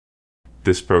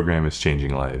This program is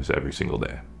changing lives every single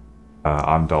day.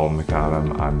 I'm Dalton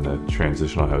McAdam. I'm the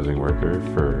Transitional Housing Worker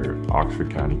for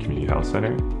Oxford County Community Health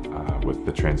Centre with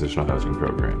the Transitional Housing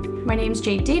Program. My name's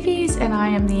Jade Davies and I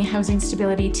am the Housing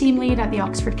Stability Team Lead at the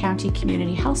Oxford County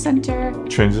Community Health Centre.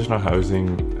 Transitional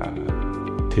housing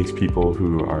takes people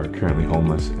who are currently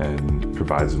homeless and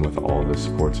provides them with all the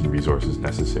supports and resources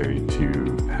necessary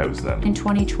to house them. In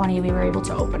 2020, we were able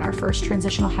to open our first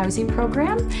transitional housing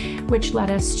program, which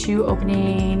led us to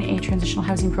opening a transitional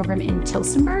housing program in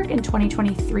Tillsonburg in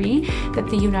 2023 that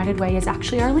the United Way is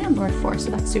actually our landlord for. So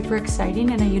that's super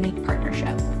exciting and a unique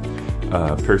partnership.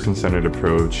 A person-centered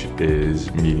approach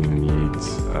is meeting the needs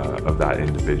of that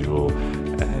individual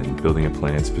and building a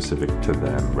plan specific to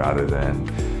them rather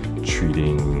than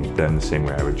treating them the same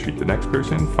way I would treat the next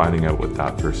person, finding out what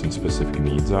that person's specific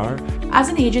needs are. As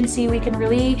an agency, we can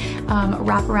really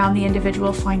wrap around the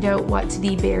individual, find out what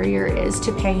the barrier is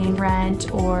to paying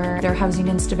rent or their housing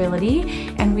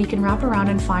instability, and we can wrap around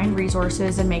and find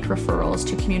resources and make referrals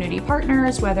to community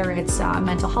partners, whether it's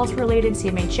mental health related,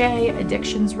 CMHA,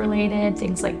 addictions related,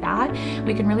 things like that.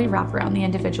 We can really wrap around the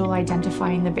individual,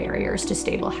 identifying the barriers to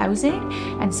stable housing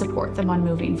and support them on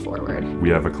moving forward. We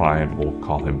have a client, we'll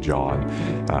call him John.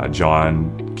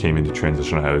 John came into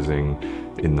transitional housing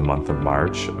in the month of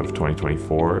March of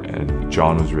 2024, and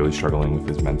John was really struggling with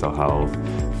his mental health,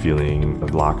 feeling a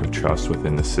lack of trust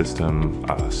within the system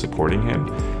supporting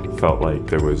him. Felt like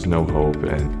there was no hope,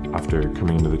 and after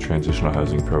coming into the transitional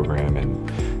housing program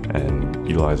and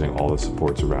utilizing all the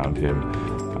supports around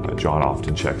him, John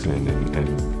often checks in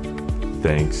and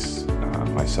thanks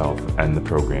myself and the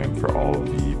program for all of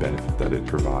the benefit that it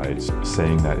provides,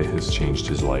 saying that it has changed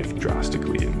his life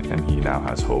drastically and he now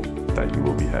has hope that he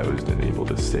will be housed and able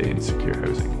to stay in secure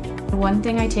housing. One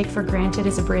thing I take for granted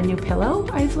is a brand new pillow.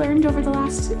 I've learned over the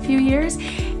last few years.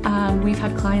 We've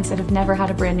had clients that have never had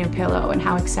a brand new pillow and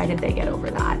how excited they get over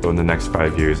that. So in the next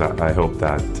 5 years, I hope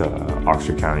that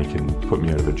Oxford County can put me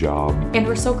out of a job. And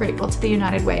we're so grateful to the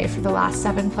United Way for the last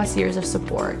 7+ years of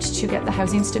support to get the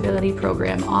Housing Stability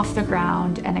Program off the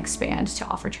ground and expand to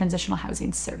offer transitional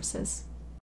housing services.